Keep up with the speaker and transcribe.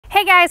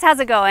Hey guys, how's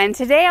it going?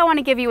 Today I want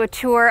to give you a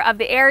tour of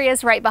the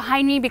areas right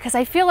behind me because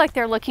I feel like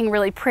they're looking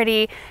really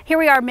pretty. Here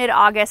we are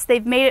mid-August.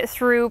 They've made it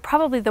through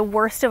probably the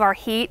worst of our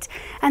heat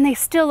and they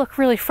still look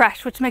really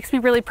fresh, which makes me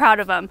really proud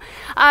of them.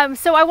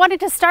 So I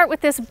wanted to start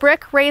with this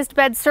brick raised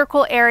bed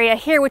circle area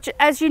here, which,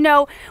 as you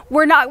know,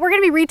 we're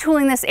going to be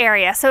retooling this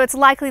area. So it's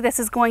likely this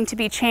is going to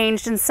be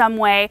changed in some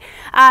way.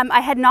 I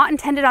had not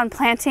intended on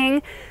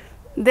planting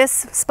this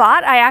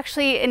spot. I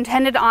actually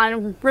intended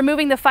on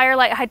removing the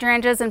firelight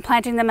hydrangeas and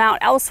planting them out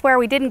elsewhere.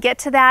 We didn't get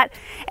to that.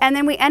 And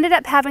then we ended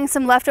up having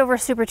some leftover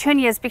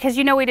supertunias because,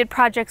 you know, we did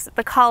projects at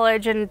the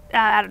college and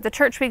at the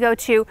church we go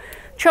to,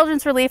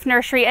 Children's Relief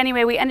Nursery.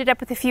 Anyway, we ended up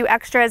with a few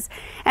extras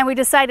and we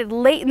decided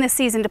late in the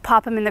season to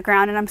pop them in the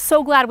ground. And I'm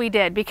so glad we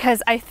did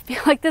because I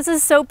feel like this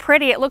is so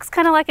pretty. It looks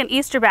kind of like an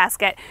Easter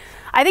basket.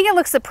 I think it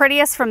looks the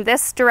prettiest from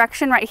this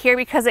direction right here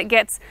because it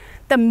gets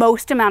the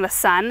most amount of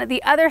sun.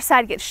 The other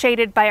side gets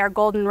shaded by our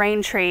golden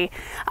rain tree.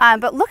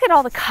 But look at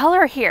all the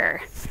color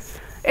here.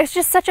 It's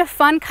just such a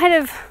fun kind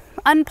of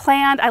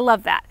unplanned. I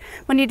love that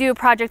when you do a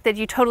project that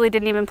you totally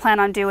didn't even plan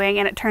on doing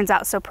and it turns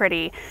out so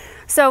pretty.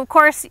 So of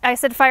course I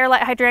said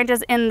firelight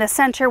hydrangeas in the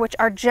center, which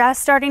are just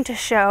starting to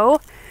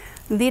show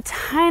the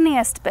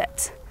tiniest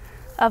bit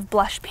of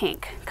blush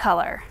pink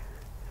color.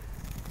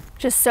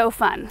 Just so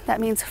fun. That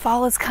means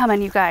fall is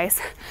coming, you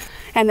guys.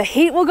 And the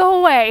heat will go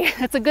away.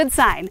 That's a good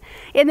sign.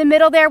 In the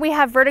middle there, we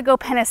have Vertigo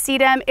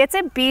pennisetum. It's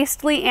a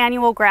beastly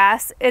annual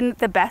grass in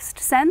the best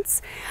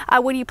sense.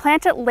 When you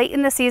plant it late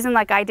in the season,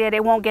 like I did,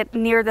 it won't get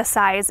near the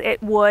size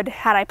it would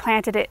had I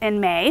planted it in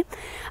May.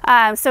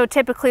 So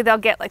typically they'll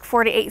get like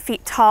 4 to 8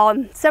 feet tall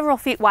and several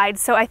feet wide.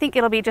 So I think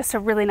it'll be just a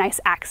really nice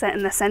accent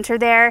in the center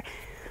there.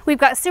 We've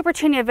got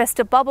Supertunia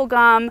Vista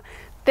bubblegum.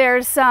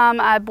 There's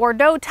some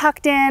Bordeaux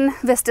tucked in,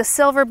 Vista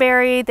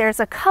silverberry. There's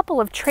a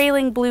couple of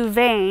trailing blue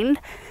veined.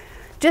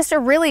 Just a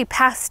really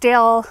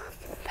pastel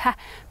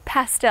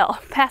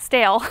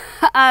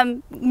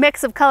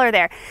mix of color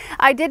there.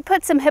 I did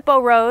put some hippo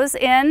rose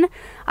in.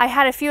 I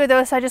had a few of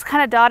those, so I just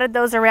kind of dotted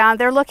those around.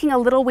 They're looking a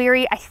little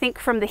weary, I think,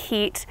 from the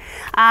heat.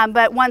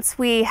 But once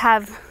we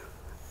have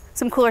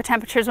some cooler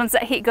temperatures, once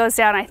that heat goes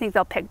down, I think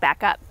they'll pick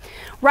back up.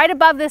 Right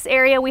above this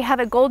area, we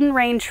have a golden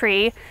rain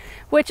tree,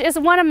 which is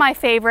one of my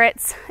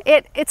favorites.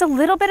 It's a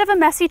little bit of a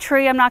messy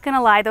tree, I'm not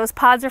gonna lie. Those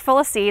pods are full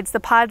of seeds. The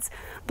pods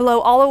blow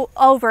all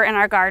over in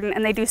our garden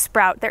and they do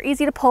sprout. They're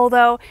easy to pull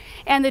though,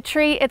 and the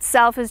tree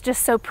itself is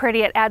just so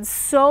pretty. It adds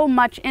so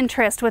much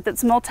interest with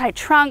its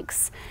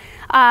multi-trunks.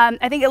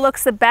 I think it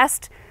looks the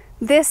best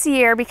this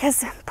year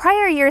because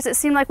prior years it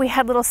seemed like we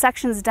had little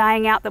sections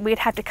dying out that we'd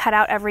have to cut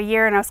out every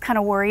year, and I was kind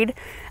of worried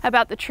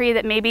about the tree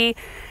that maybe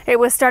it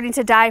was starting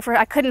to die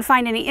I couldn't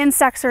find any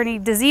insects or any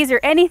disease or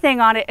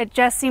anything on it. It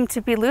just seemed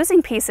to be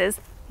losing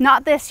pieces.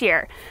 Not this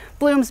year.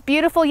 Blooms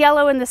beautiful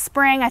yellow in the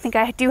spring. I think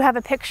I do have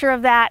a picture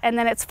of that, and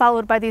then it's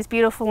followed by these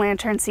beautiful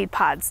lantern seed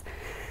pods.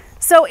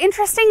 So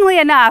interestingly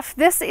enough,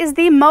 this is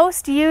the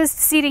most used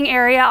seating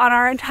area on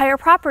our entire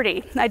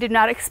property. I did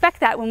not expect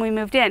that when we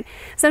moved in.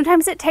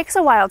 Sometimes it takes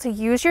a while to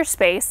use your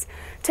space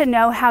to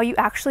know how you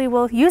actually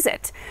will use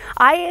it.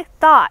 I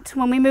thought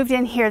when we moved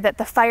in here that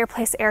the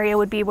fireplace area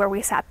would be where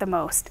we sat the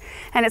most,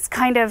 and it's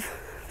kind of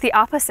the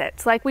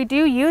opposite. Like, we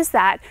do use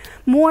that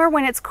more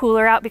when it's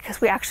cooler out because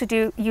we actually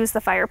do use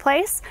the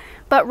fireplace.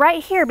 But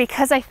right here,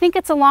 because I think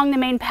it's along the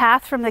main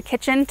path from the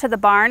kitchen to the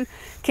barn,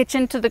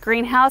 kitchen to the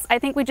greenhouse, I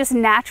think we just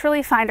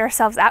naturally find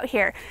ourselves out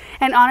here.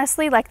 And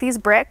honestly, like these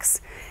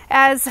bricks,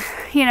 as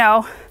you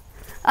know,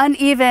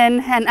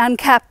 uneven and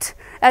unkept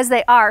as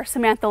they are,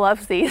 Samantha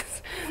loves these.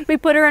 We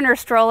put her in her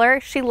stroller.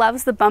 She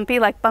loves the bumpy,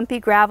 like bumpy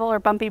gravel or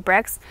bumpy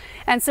bricks.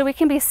 And so we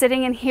can be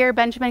sitting in here,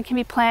 Benjamin can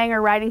be playing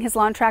or riding his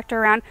lawn tractor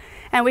around,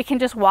 and we can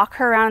just walk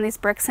her around these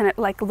bricks and it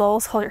like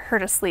lulls her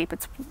to sleep.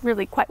 It's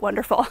really quite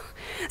wonderful.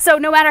 So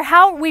no matter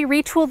how we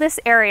retool this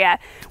area,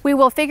 we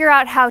will figure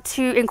out how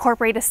to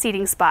incorporate a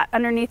seating spot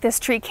underneath this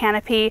tree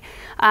canopy,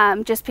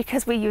 just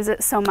because we use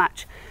it so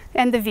much.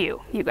 And the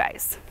view, you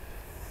guys.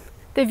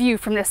 The view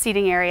from this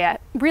seating area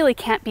really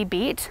can't be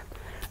beat,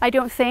 I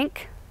don't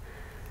think,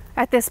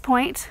 at this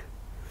point.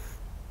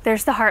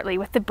 There's the Hartley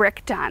with the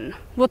brick done.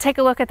 We'll take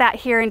a look at that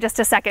here in just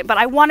a second, but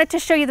I wanted to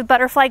show you the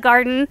butterfly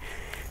garden,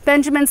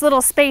 Benjamin's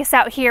little space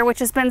out here, which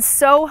has been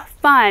so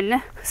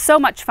fun, so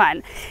much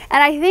fun.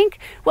 And I think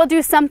we'll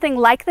do something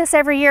like this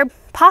every year,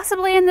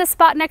 possibly in this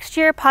spot next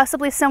year,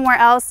 possibly somewhere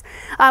else.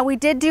 We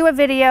did do a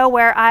video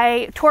where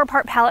I tore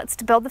apart pallets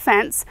to build the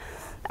fence.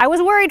 I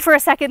was worried for a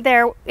second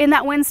there in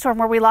that windstorm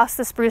where we lost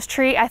the spruce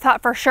tree. I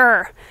thought for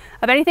sure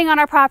of anything on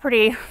our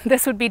property,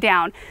 this would be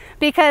down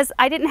because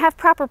I didn't have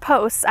proper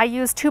posts. I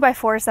used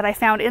 2x4s that I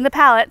found in the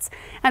pallets,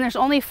 and there's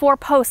only 4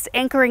 posts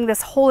anchoring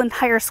this whole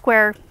entire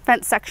square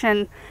fence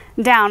section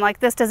down. Like,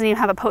 this doesn't even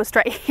have a post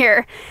right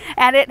here,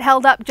 and it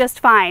held up just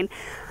fine.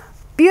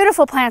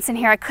 Beautiful plants in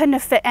here. I couldn't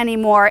have fit any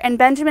more. And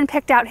Benjamin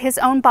picked out his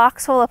own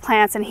box full of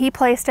plants and he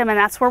placed them, and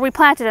that's where we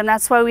planted them.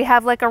 That's why we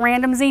have like a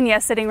random zinnia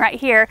sitting right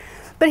here.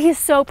 But he's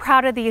so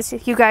proud of these,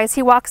 you guys.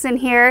 He walks in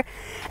here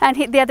and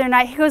the other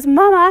night he goes,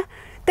 "Mama,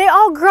 they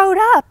all growed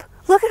up.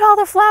 look at all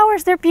the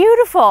flowers, they're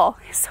beautiful.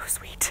 He's so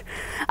sweet.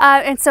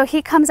 And so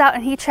he comes out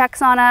and he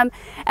checks on them.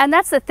 And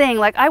that's the thing,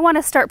 like I want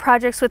to start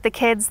projects with the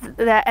kids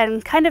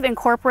and kind of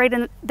incorporate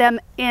them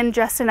in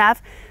just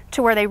enough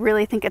to where they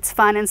really think it's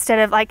fun, instead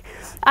of like,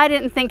 I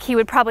didn't think he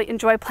would probably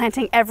enjoy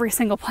planting every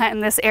single plant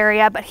in this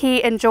area, but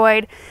he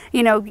enjoyed,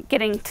 you know,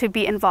 getting to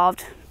be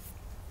involved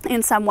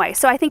in some way.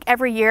 So I think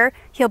every year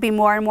he'll be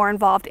more and more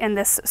involved in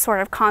this sort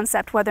of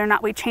concept, whether or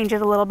not we change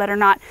it a little bit or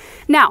not.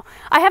 Now,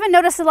 I haven't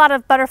noticed a lot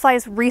of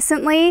butterflies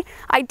recently.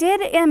 I did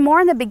more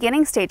in the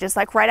beginning stages,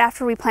 like right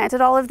after we planted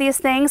all of these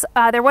things.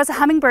 There was a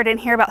hummingbird in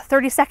here about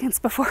 30 seconds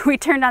before we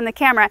turned on the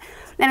camera,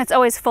 and it's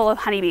always full of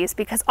honeybees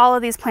because all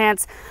of these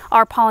plants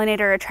are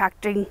pollinator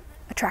attracting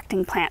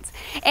plants.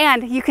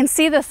 And you can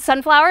see the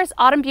sunflowers,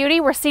 Autumn Beauty,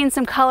 we're seeing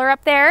some color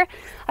up there.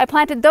 I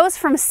planted those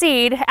from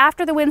seed.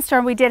 After the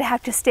windstorm, we did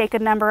have to stake a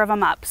number of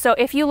them up. So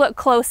if you look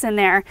close in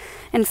there,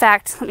 in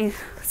fact, let me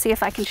see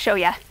if I can show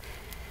you.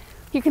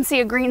 You can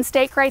see a green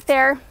stake right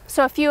there.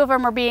 So a few of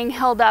them are being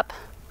held up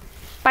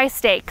by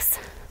stakes,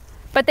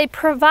 but they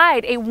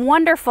provide a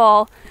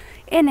wonderful,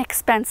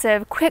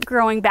 inexpensive, quick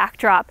growing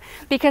backdrop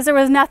because there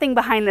was nothing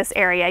behind this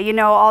area. You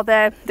know, all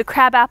the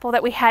crabapple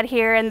that we had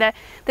here and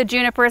the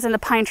junipers and the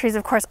pine trees,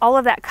 of course, all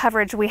of that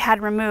coverage we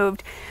had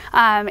removed.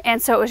 And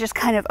so it was just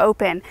kind of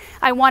open.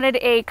 I wanted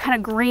a kind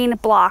of green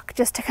block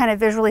just to kind of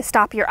visually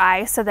stop your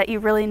eye so that you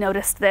really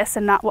noticed this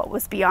and not what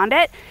was beyond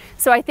it.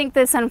 So I think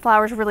the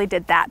sunflowers really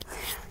did that.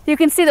 You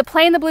can see the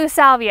plain the blue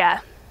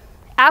salvia.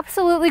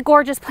 Absolutely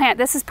gorgeous plant.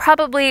 This is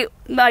probably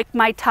like in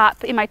my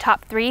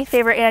top 3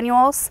 favorite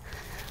annuals.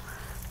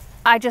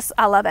 I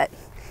love it.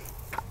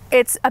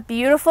 It's a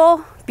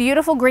beautiful,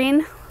 beautiful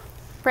green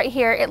right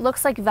here. It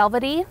looks like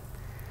velvety,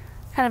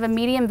 kind of a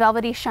medium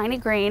velvety, shiny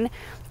green.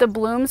 The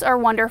blooms are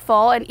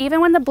wonderful. And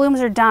even when the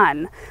blooms are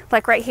done,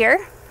 like right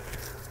here,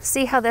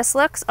 see how this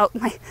looks? Oh,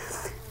 my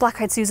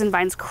black-eyed Susan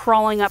vine's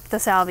crawling up the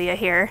salvia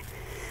here.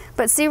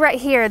 But see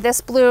right here,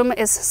 this bloom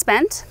is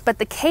spent, but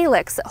the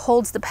calyx that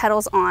holds the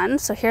petals on,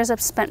 so here's a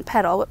spent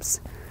petal, whoops.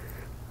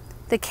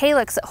 The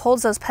calyx that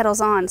holds those petals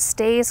on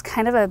stays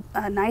kind of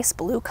a nice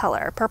blue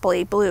color,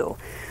 purpley blue.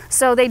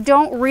 So they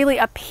don't really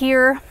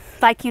appear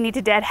like you need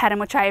to deadhead them,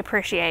 which I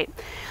appreciate.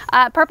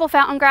 Purple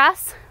fountain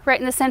grass right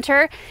in the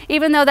center.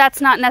 Even though that's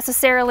not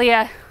necessarily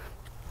a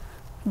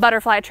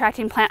butterfly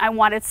attracting plant, I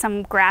wanted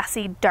some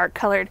grassy, dark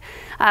colored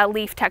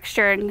leaf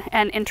texture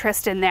and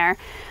interest in there.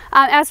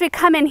 As we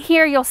come in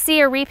here, you'll see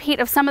a repeat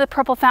of some of the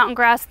purple fountain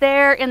grass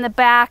there in the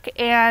back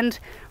and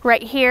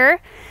right here,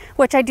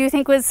 which I do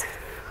think was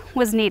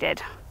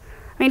needed.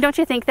 I mean, don't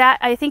you think that?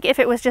 I think if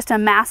it was just a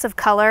mass of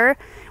color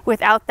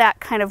without that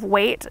kind of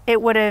weight,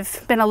 it would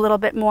have been a little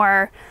bit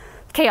more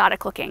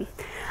chaotic looking.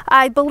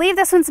 I believe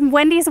this one's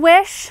Wendy's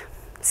Wish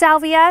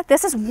salvia.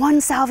 This is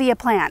one salvia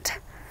plant.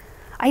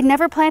 I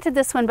never planted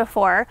this one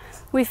before.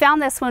 We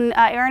found this when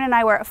Erin and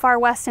I were at Far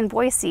West in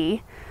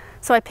Boise.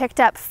 So I picked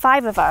up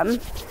 5 of them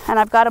and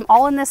I've got them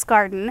all in this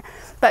garden,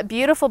 but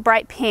beautiful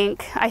bright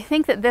pink. I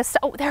think that this,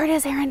 oh, there it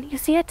is, Erin. You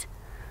see it?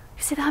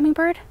 You see the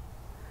hummingbird?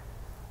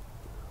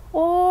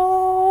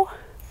 Oh,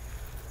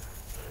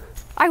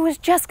 I was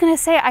just gonna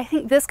say, I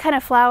think this kind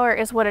of flower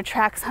is what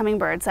attracts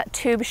hummingbirds. That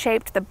tube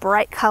shaped, the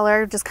bright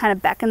color just kind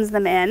of beckons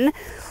them in.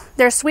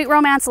 There's Sweet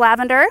Romance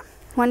Lavender,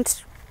 1,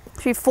 2,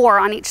 3, 4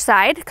 on each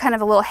side, kind of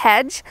a little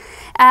hedge.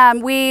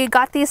 We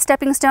got these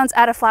stepping stones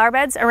out of flower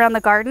beds around the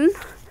garden.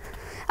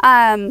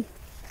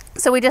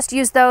 So we just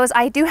used those.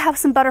 I do have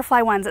some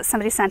butterfly ones that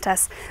somebody sent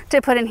us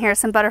to put in here,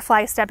 some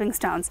butterfly stepping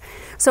stones.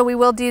 So we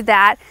will do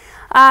that.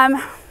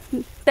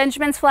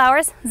 Benjamin's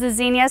flowers,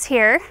 zinnias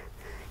here.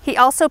 He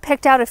also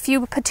picked out a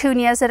few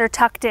petunias that are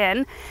tucked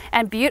in,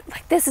 and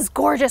like this is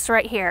gorgeous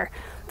right here.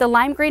 The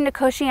lime green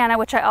Nicotiana,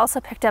 which I also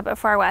picked up at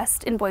Far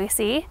West in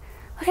Boise.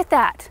 Look at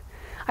that.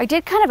 I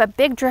did kind of a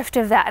big drift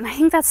of that, and I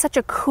think that's such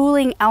a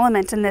cooling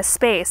element in this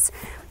space.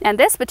 And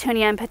this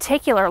petunia in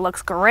particular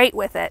looks great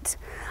with it.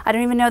 I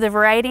don't even know the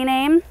variety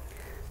name,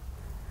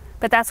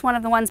 but that's one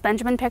of the ones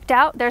Benjamin picked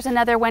out. There's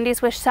another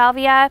Wendy's Wish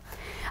salvia,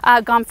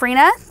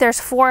 Gomphrena. There's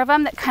 4 of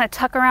them that kind of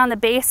tuck around the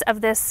base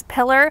of this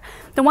pillar.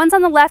 The ones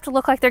on the left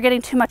look like they're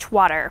getting too much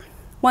water.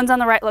 Ones on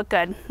the right look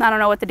good. I don't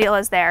know what the deal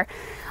is there.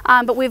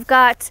 But we've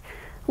got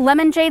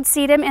lemon jade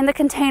sedum in the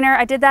container.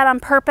 I did that on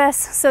purpose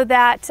so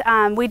that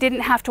we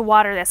didn't have to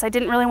water this. I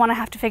didn't really want to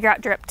have to figure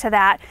out drip to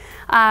that.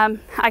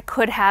 I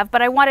could have,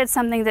 but I wanted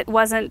something that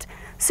wasn't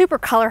super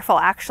colorful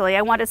actually.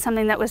 I wanted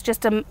something that was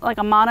just like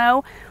a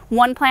mono,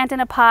 1 plant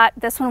in a pot.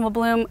 This one will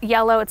bloom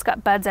yellow. It's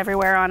got buds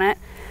everywhere on it.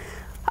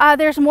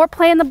 There's more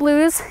Play in the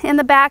Blues in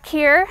the back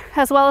here,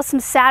 as well as some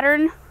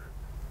Saturn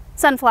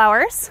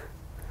sunflowers,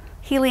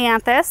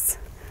 Helianthus.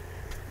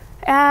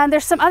 And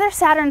there's some other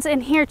Saturns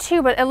in here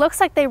too, but it looks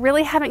like they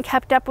really haven't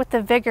kept up with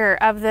the vigor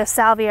of the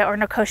salvia or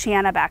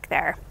Nicotiana back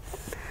there.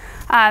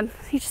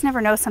 You just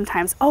never know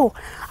sometimes. Oh,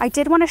 I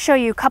did want to show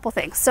you a couple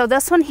things. So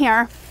this one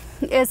here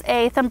is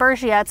a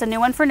Thunbergia. It's a new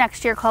one for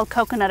next year called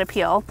Coconut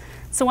Appeal.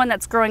 It's the one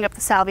that's growing up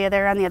the salvia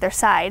there on the other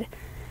side.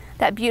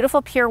 That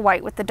beautiful pure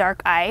white with the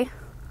dark eye.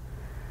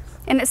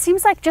 And it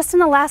seems like just in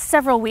the last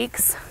several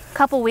weeks,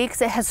 couple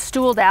weeks it has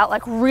stooled out,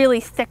 like really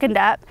thickened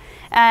up,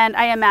 and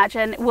I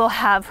imagine we'll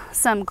have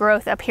some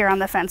growth up here on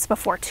the fence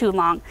before too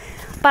long.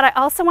 But I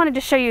also wanted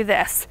to show you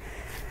this.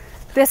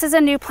 This is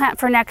a new plant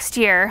for next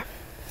year.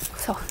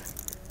 So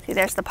see,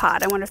 there's the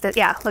pod. I wonder if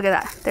yeah, look at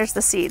that. There's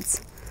the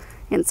seeds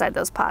inside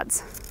those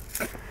pods.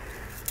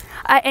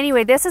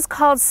 Anyway, this is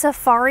called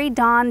Safari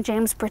Dawn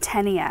James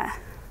Britannia.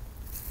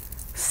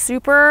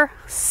 Super,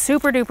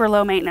 super duper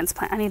low maintenance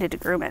plant. I needed to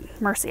groom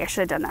it. Mercy, I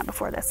should have done that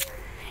before this.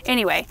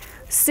 Anyway,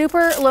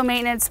 super low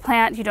maintenance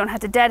plant. You don't have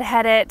to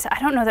deadhead it. I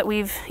don't know that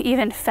we've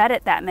even fed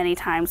it that many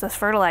times with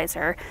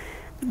fertilizer,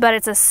 but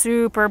it's a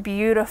super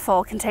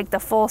beautiful, can take the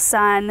full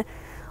sun,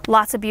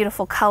 lots of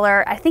beautiful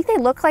color. I think they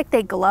look like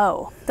they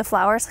glow, the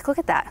flowers. Like, look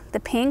at that. The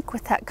pink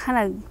with that kind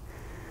of,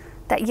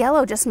 that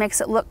yellow just makes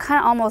it look kind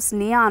of almost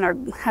neon or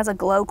has a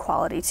glow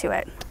quality to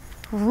it.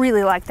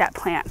 Really like that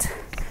plant.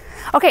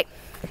 Okay,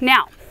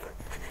 now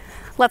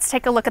let's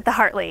take a look at the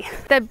Hartley.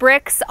 The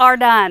bricks are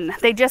done.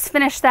 They just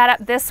finished that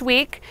up this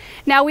week.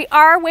 Now we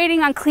are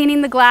waiting on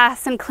cleaning the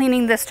glass and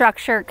cleaning the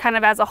structure kind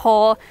of as a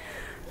whole.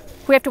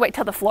 We have to wait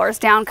till the floor is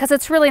down because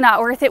it's really not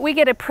worth it. We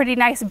get a pretty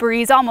nice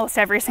breeze almost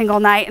every single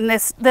night, and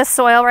this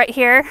soil right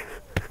here,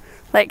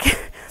 like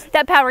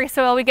that powdery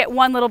soil, we get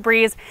one little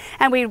breeze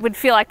and we would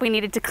feel like we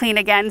needed to clean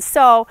again.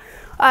 So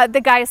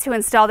the guys who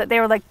installed it, they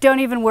were like, don't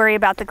even worry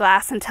about the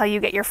glass until you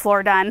get your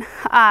floor done.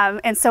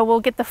 And so we'll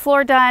get the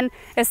floor done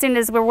as soon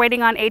as we're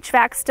waiting on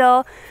HVAC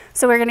still.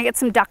 So we're gonna get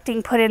some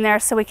ducting put in there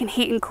so we can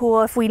heat and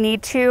cool if we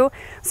need to.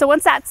 So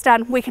once that's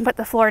done, we can put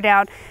the floor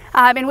down,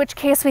 in which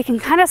case we can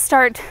kind of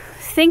start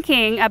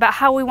thinking about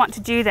how we want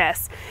to do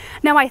this.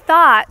 Now my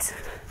thought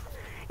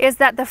is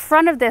that the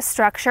front of this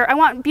structure, I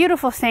want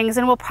beautiful things,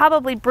 and we'll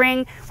probably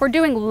we're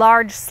doing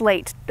large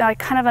slate,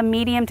 kind of a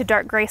medium to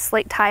dark gray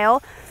slate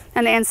tile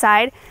on the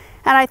inside.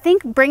 And I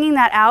think bringing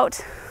that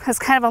out as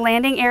kind of a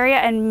landing area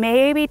and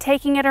maybe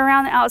taking it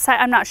around the outside,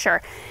 I'm not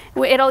sure.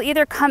 It'll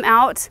either come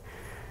out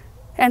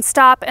and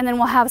stop, and then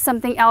we'll have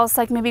something else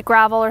like maybe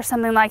gravel or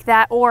something like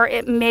that, or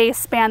it may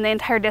span the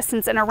entire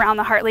distance and around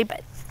the Hartley.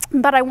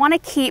 But I want to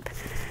keep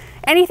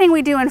anything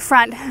we do in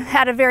front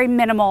at a very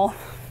minimal.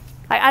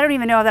 I don't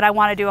even know that I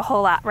want to do a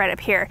whole lot right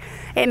up here.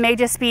 It may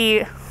just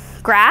be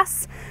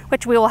grass,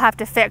 which we will have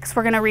to fix.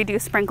 We're going to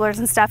redo sprinklers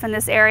and stuff in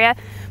this area,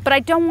 but I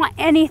don't want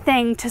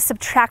anything to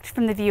subtract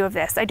from the view of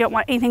this. I don't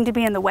want anything to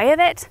be in the way of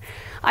it.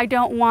 I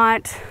don't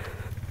want,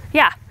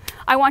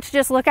 I want to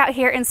just look out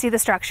here and see the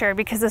structure,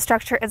 because the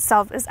structure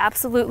itself is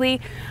absolutely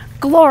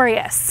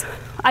glorious.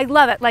 I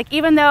love it. Like,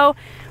 even though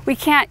we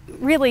can't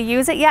really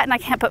use it yet and I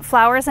can't put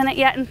flowers in it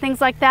yet and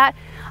things like that,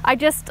 I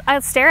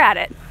stare at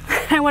it.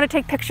 I want to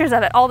take pictures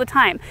of it all the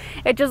time.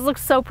 It just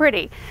looks so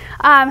pretty.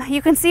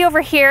 You can see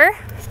over here,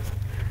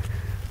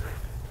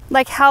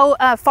 like how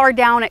far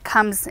down it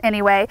comes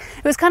anyway.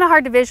 It was kind of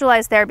hard to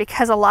visualize there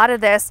because a lot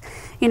of this,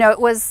 it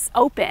was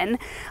open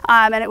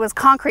and it was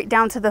concrete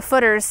down to the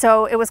footers,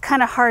 so it was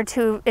kind of hard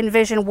to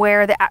envision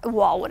where the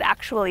wall would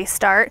actually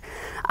start.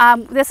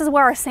 This is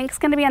where our sink's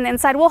going to be on the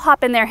inside. We'll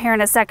hop in there here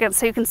in a second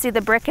so you can see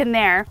the brick in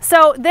there.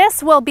 So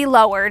this will be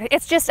lowered.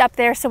 It's just up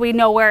there so we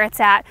know where it's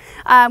at.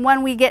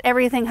 When we get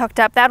everything hooked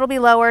up, that'll be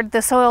lowered.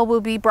 The soil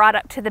will be brought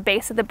up to the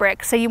base of the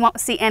brick, so you won't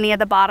see any of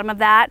the bottom of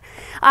that.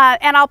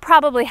 And I'll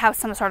probably have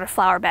some sort of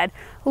flower bed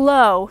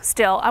low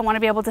still. I want to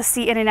be able to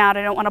see in and out.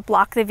 I don't want to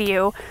block the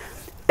view.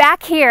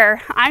 Back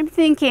here, I'm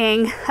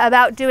thinking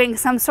about doing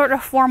some sort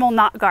of formal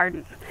knot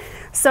garden.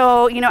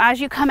 So, as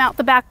you come out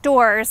the back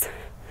doors,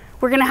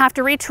 we're going to have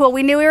to retool.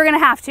 We knew we were going to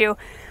have to,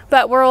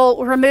 but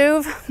we'll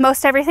remove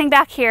most everything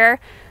back here.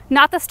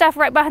 Not the stuff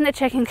right behind the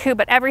chicken coop,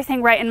 but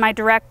everything right in my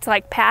direct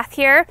path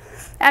here.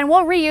 And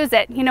we'll reuse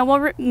it.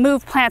 We'll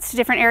move plants to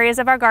different areas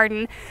of our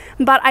garden.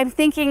 But I'm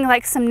thinking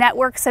like some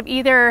networks of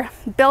either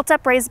built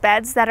up raised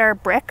beds that are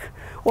brick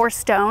or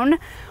stone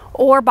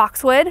or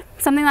boxwood,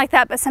 something like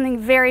that, but something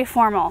very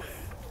formal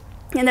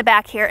in the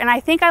back here. And I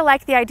think I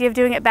like the idea of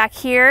doing it back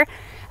here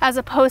as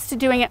opposed to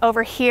doing it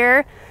over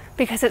here,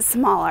 because it's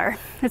smaller.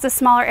 It's a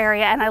smaller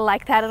area, and I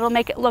like that. It'll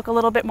make it look a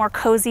little bit more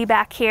cozy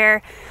back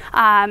here,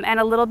 and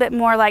a little bit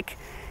more like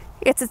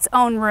it's its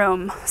own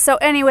room. So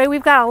anyway,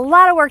 we've got a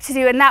lot of work to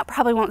do, and that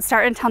probably won't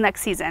start until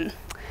next season.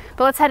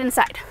 But let's head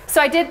inside.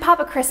 So I did pop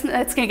a Christmas,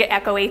 it's gonna get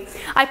echoey.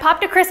 I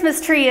popped a Christmas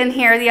tree in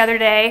here the other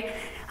day,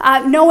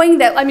 knowing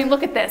that,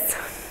 look at this.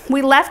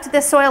 We left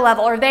the soil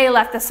level, or they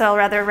left the soil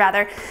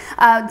rather,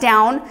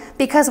 down,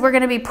 because we're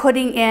going to be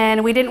putting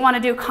in, we didn't want to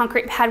do a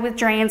concrete pad with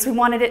drains. We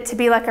wanted it to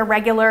be like a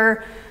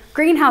regular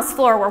greenhouse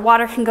floor where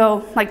water can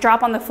go,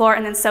 drop on the floor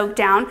and then soak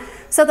down.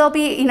 So there'll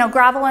be,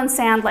 gravel and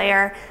sand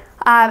layer,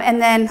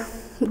 and then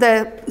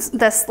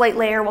the slate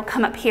layer will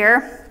come up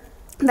here.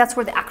 That's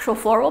where the actual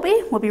floor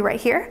will be right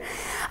here.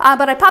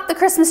 But I popped the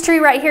Christmas tree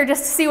right here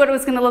just to see what it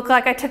was going to look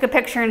like. I took a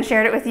picture and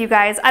shared it with you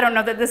guys. I don't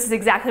know that this is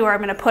exactly where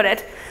I'm going to put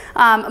it,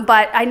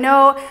 but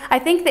I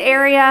think the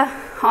area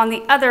on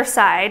the other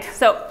side,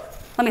 so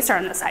let me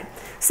start on this side.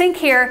 Sink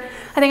here.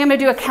 I think I'm gonna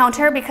do a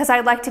counter because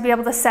I'd like to be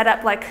able to set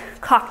up like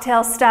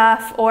cocktail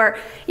stuff or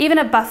even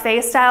a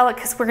buffet style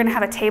because we're gonna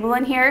have a table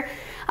in here.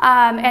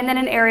 And then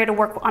an area to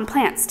work on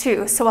plants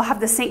too. So we'll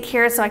have the sink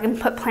here so I can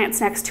put plants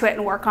next to it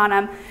and work on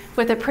them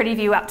with a pretty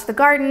view out to the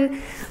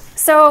garden.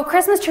 So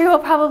Christmas tree will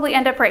probably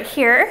end up right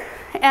here.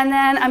 And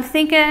then I'm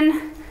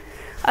thinking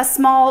a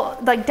small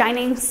like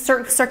dining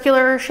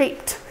circular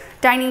shaped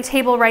dining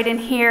table right in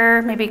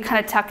here, maybe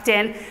kind of tucked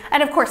in,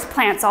 and of course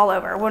plants all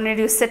over. We're gonna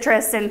do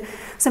citrus and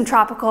some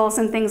tropicals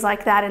and things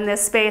like that in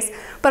this space,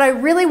 but I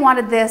really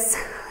wanted this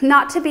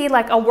not to be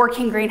like a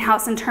working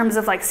greenhouse in terms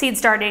of like seed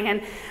starting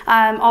and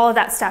all of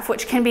that stuff,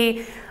 which can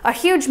be a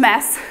huge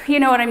mess, you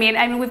know what I mean?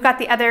 I mean, we've got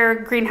the other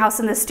greenhouse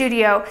in the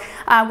studio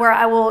where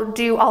I will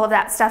do all of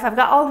that stuff. I've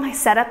got all of my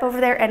setup over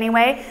there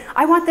anyway.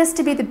 I want this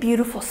to be the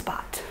beautiful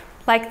spot.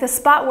 Like the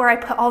spot where I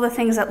put all the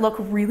things that look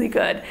really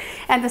good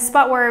and the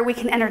spot where we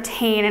can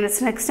entertain, and it's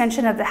an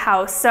extension of the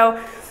house.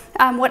 So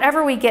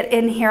whatever we get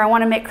in here, I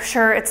want to make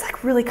sure it's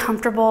like really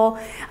comfortable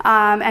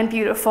and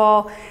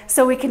beautiful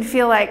so we can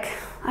feel like,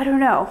 I don't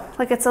know,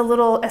 like it's a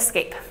little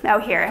escape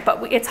out here,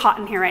 but it's hot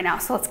in here right now,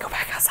 so let's go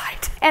back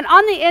outside. And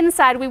on the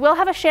inside, we will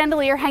have a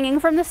chandelier hanging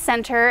from the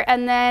center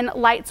and then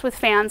lights with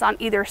fans on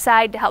either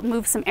side to help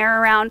move some air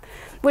around,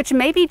 which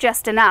may be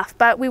just enough,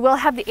 but we will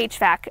have the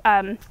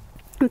HVAC.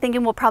 I'm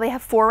thinking we'll probably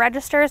have 4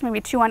 registers, maybe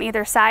 2 on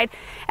either side,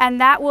 and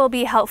that will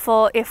be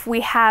helpful if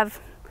we have,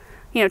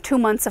 you know, 2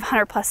 months of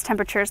 100+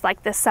 temperatures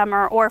like this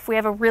summer, or if we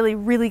have a really,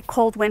 really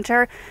cold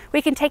winter,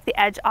 we can take the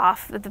edge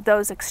off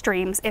those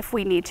extremes if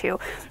we need to.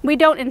 We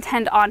don't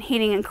intend on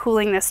heating and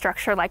cooling this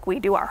structure like we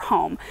do our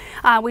home.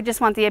 We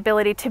just want the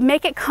ability to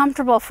make it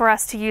comfortable for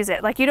us to use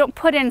it. Like you don't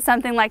put in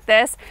something like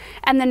this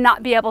and then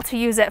not be able to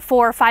use it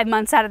 4 or 5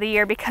 months out of the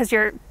year because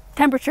your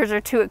temperatures are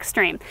too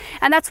extreme.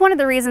 And that's one of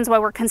the reasons why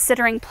we're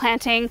considering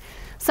planting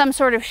some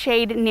sort of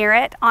shade near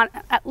it on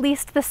at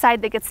least the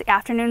side that gets the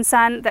afternoon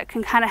sun that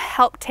can kind of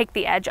help take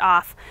the edge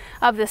off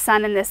of the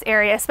sun in this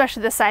area,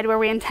 especially the side where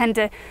we intend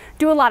to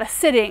do a lot of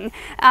sitting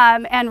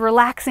and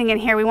relaxing in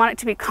here. We want it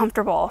to be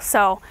comfortable.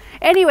 So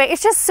anyway,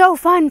 it's just so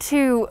fun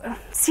to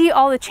see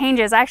all the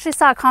changes. I actually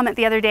saw a comment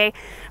the other day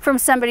from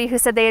somebody who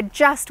said they had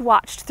just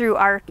watched through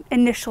our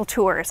initial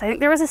tours. I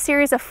think there was a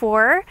series of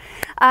 4.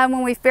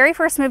 When we very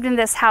first moved into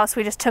this house,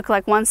 we just took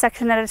like one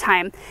section at a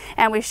time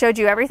and we showed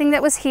you everything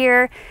that was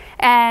here.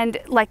 And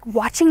like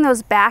watching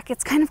those back,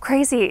 it's kind of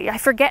crazy. I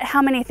forget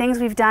how many things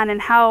we've done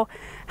and how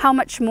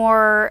much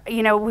more,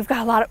 you know, we've got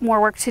a lot more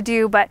work to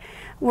do, but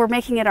we're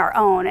making it our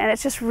own. And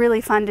it's just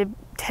really fun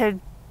to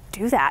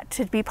do that,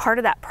 to be part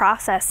of that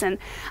process. And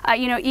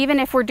you know, even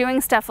if we're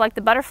doing stuff like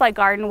the butterfly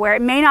garden where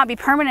it may not be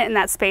permanent in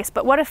that space,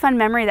 but what a fun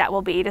memory that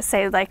will be to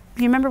say, like,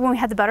 you remember when we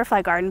had the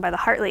butterfly garden by the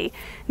Hartley?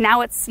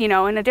 Now it's, you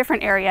know, in a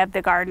different area of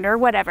the garden or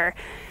whatever.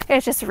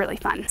 It's just really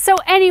fun. So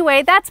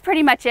anyway, that's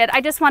pretty much it.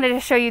 I just wanted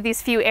to show you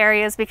these few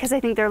areas because I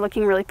think they're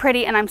looking really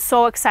pretty, and I'm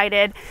so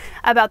excited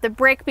about the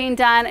brick being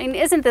done. And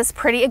isn't this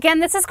pretty? Again,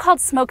 this is called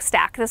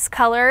smokestack, this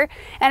color,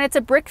 and it's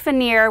a brick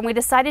veneer. We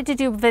decided to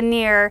do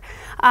veneer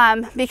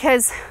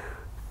because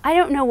I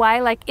don't know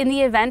why, like in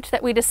the event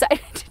that we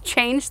decided to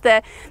change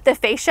the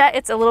fascia,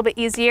 it's a little bit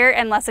easier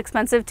and less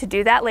expensive to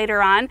do that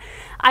later on.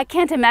 I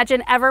can't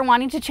imagine ever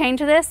wanting to change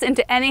this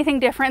into anything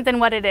different than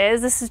what it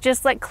is. This is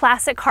just like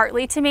classic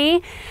Hartley to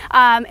me.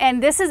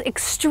 And this is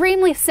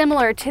extremely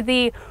similar to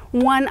the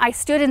one I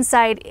stood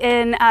inside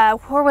in,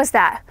 where was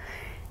that?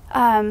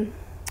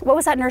 What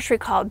was that nursery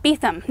called?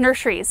 Beetham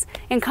Nurseries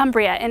in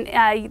Cumbria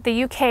in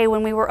the UK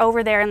when we were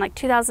over there in like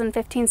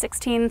 2015,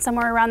 16,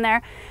 somewhere around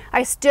there.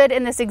 I stood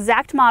in this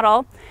exact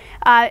model.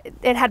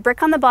 It had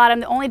brick on the bottom.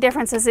 The only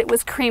difference is it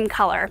was cream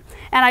color.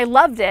 And I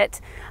loved it,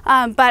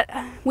 but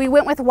we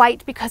went with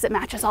white because it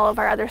matches all of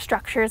our other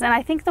structures. And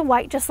I think the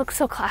white just looks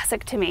so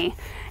classic to me.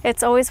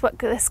 It's always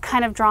what has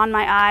kind of drawn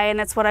my eye,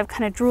 and it's what I've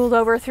kind of drooled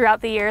over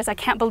throughout the years. I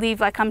can't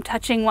believe like I'm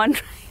touching one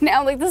right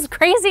now. Like, this is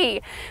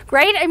crazy,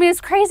 right? I mean,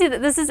 it's crazy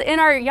that this is in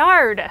our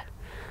yard.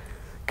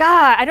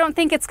 God, I don't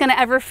think it's gonna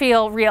ever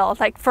feel real,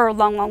 like for a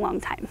long, long,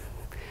 long time.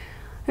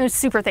 I'm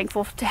super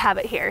thankful to have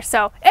it here.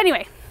 So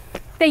anyway,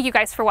 thank you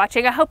guys for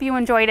watching. I hope you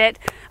enjoyed it.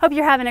 Hope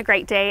you're having a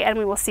great day, and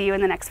we will see you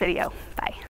in the next video. Bye.